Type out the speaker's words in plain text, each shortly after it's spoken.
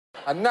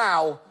And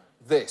now,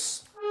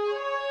 this.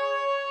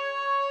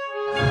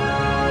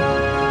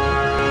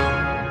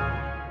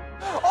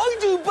 I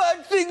do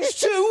bad things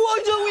too, why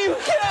don't you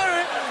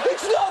care?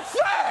 It's not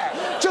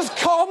fair! Just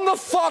calm the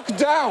fuck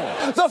down.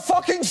 The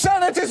fucking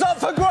Senate is up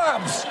for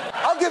grabs.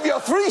 I'll give you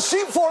 3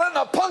 sheep for it and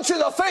a punch in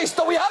the face.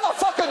 Do we have a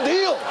fucking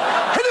deal?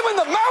 Hit him in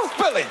the mouth,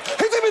 Billy.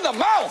 Hit him in the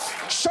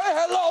mouth. Say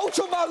hello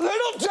to my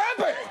little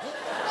Debbie.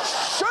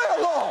 Say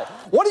hello.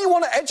 What do you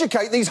want to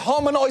educate these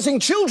harmonising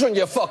children,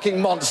 you fucking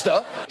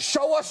monster?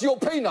 Show us your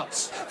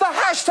peanuts. The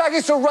hashtag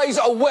is to raise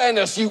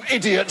awareness, you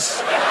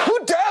idiots. Who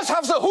dares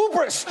have the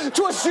hubris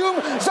to assume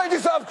they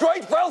deserve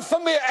great wealth for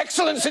mere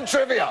excellence in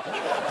trivia?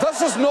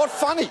 This is not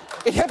funny.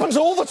 It happens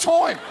all the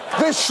time.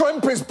 This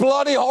shrimp is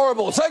bloody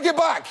horrible. Take it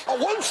back. I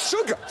want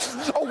sugar.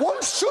 I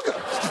want sugar.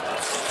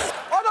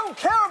 I don't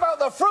care about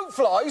the fruit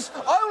flies.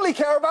 I only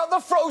care about the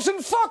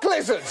frozen fuck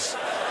lizards.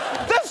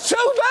 There's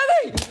too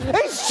many.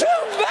 It's too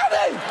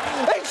many.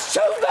 It's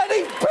too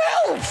many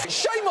pills.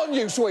 Shame on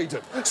you,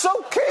 Sweden.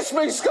 So kiss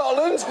me,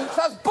 Scotland.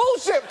 That's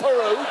bullshit,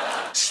 Peru.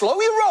 Slow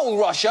your roll,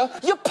 Russia.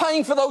 You're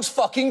paying for those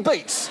fucking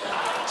beats.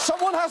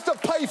 Someone has to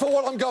pay for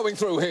what I'm going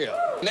through here.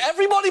 And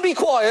everybody be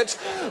quiet.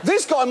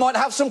 This guy might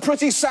have some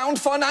pretty sound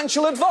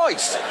financial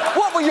advice.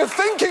 What were you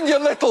thinking, you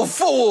little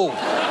fool?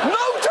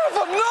 No,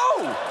 Devon,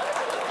 no!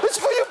 It's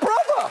for your brother.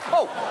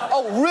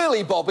 Oh,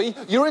 really, Bobby?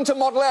 You're into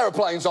model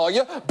aeroplanes, are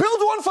you?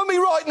 Build one for me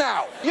right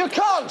now. You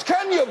can't,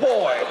 can you,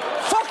 boy?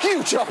 Fuck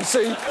you,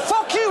 Chauncey.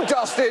 Fuck you,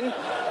 Dustin.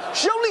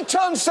 She only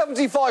turned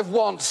 75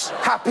 once.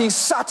 Happy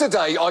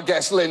Saturday, I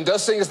guess, Linda,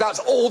 seeing as that's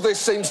all this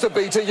seems to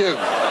be to you.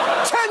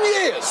 10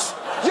 years!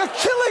 You're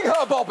killing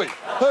her, Bobby!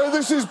 Hey,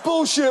 this is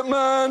bullshit,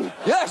 man.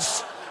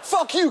 Yes!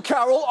 Fuck you,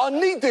 Carol. I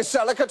need this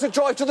Celica to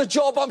drive to the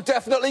job I'm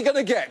definitely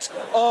gonna get.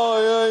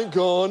 I ain't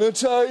gonna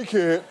take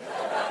it.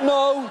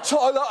 No,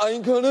 Tyler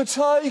ain't gonna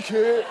take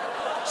it.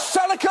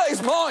 Celica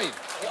is mine.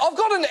 I've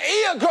got an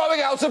ear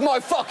growing out of my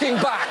fucking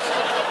back.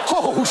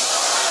 Oh,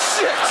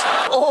 shit.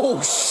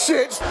 Oh,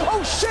 shit.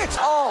 Oh, shit.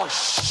 Oh,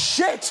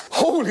 shit.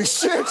 Holy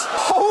shit.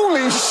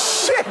 Holy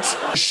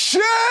shit.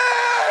 Shit.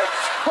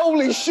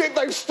 Holy shit,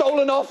 they've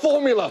stolen our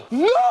formula.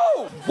 No.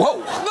 Whoa.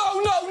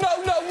 No, no,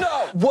 no, no,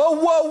 no. Whoa,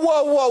 whoa,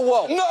 whoa, whoa,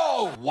 whoa.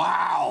 No.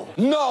 Wow.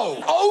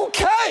 No.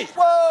 Okay.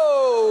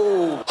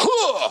 Whoa.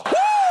 Huh.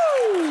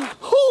 Woo.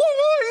 Oh,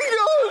 my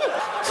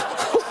God.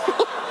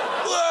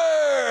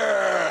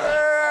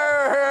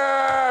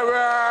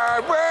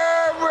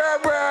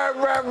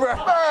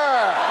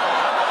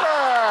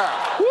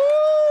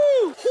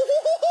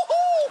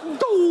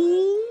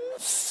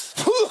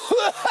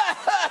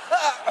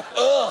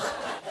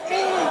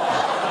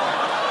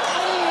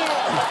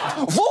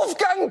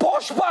 Wolfgang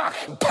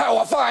Boschbach!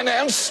 Power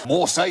finance!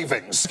 More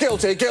savings.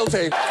 Guilty,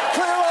 guilty.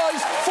 Clear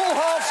eyes, full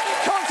hearts,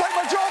 can't take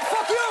my job,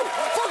 fuck you!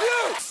 Fuck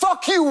you!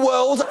 Fuck you,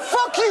 world!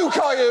 Fuck you,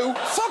 Caillou!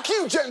 Fuck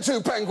you,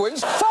 Gentoo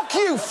penguins! Fuck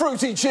you,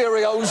 Fruity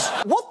Cheerios!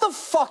 What the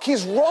fuck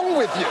is wrong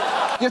with you?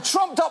 You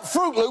trumped up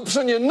Fruit Loops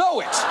and you know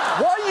it.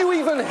 Why are you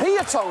even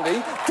here, Tony?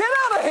 Get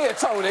out of here,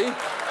 Tony!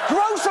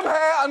 Grow some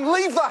hair and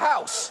leave the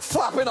house.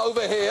 Flapping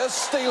over here,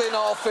 stealing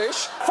our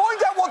fish.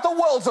 Find out what the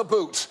world's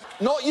about.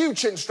 Not you,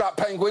 chin-strap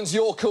penguins,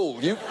 you're cool.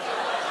 You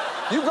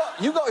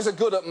guys are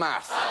good at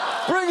math.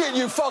 Bring it,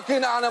 you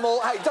fucking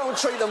animal. Hey, don't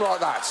treat them like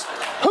that.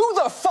 Who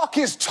the fuck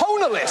is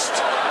Tonalist?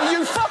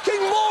 You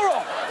fucking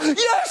moron!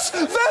 Yes,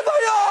 there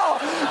they are!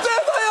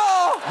 There they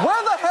are!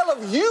 Where the hell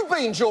have you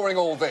been during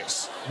all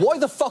this? Why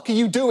the fuck are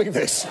you doing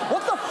this?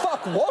 What the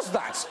fuck was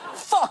that?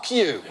 Fuck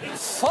you.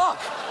 Fuck.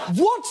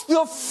 What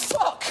the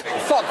fuck?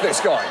 Fuck this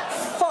guy.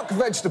 Fuck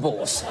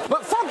vegetables.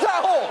 But fuck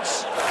that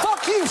horse.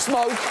 Fuck you,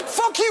 Smoke.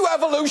 Fuck you,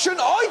 evolution.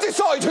 I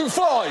decide who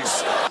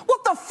flies.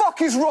 What the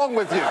fuck is wrong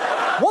with you?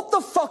 What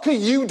the fuck are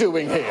you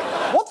doing here?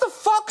 What the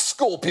fuck,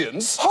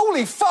 Scorpions?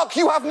 Holy fuck,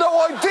 you have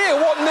no idea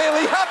what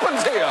nearly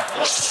happened here.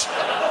 Shh.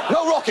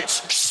 No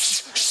rockets.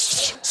 Shh.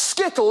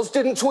 Skittles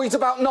didn't tweet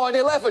about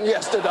 9/11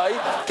 yesterday.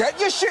 Get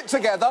your shit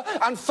together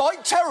and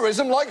fight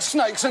terrorism like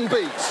snakes and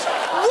bees.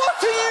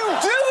 What are you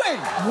doing?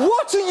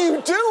 What are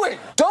you doing?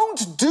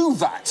 Don't do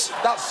that.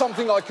 That's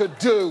something I could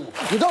do.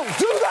 You don't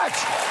do that.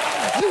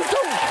 You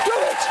don't do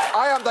it.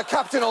 I am the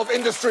captain of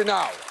industry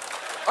now.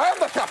 I am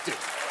the captain.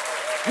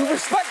 You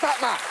respect that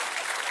man.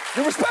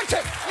 You respect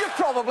him. You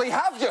probably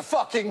have your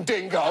fucking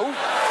dingo.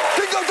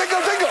 Dingo, dingo,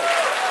 dingo.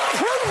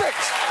 Prove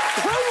it.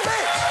 Prove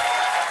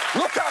it.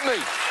 Look at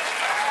me.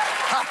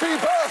 Happy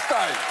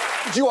birthday,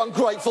 you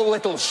ungrateful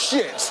little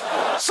shit.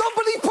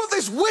 Somebody put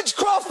this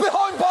witchcraft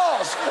behind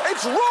bars.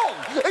 It's wrong.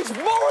 It's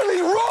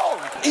morally wrong.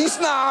 It's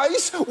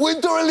nice.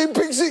 Winter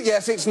Olympics.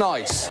 Yes, it's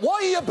nice. Why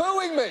are you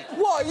booing me?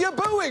 Why are you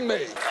booing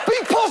me? Be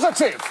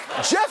positive.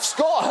 Jeff's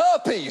got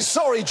herpes.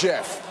 Sorry,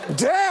 Jeff.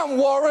 Damn,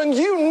 Warren,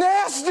 you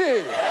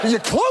nasty. You're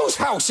close,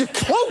 House. You're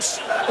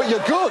close. But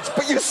you're good.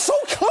 But you're so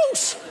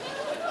close.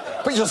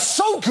 But you're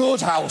so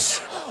good,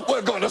 House.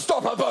 We're gonna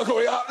stop a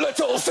burglary at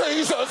Little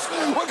Caesars.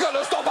 We're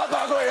gonna stop a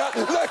burglary at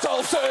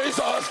Little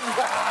Caesars.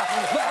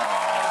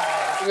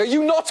 Are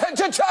you not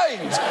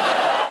entertained?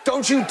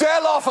 Don't you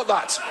dare laugh at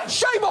that.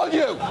 Shame on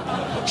you.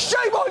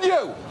 Shame on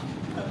you.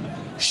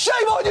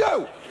 Shame on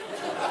you!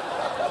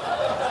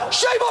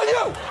 Shame on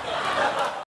you!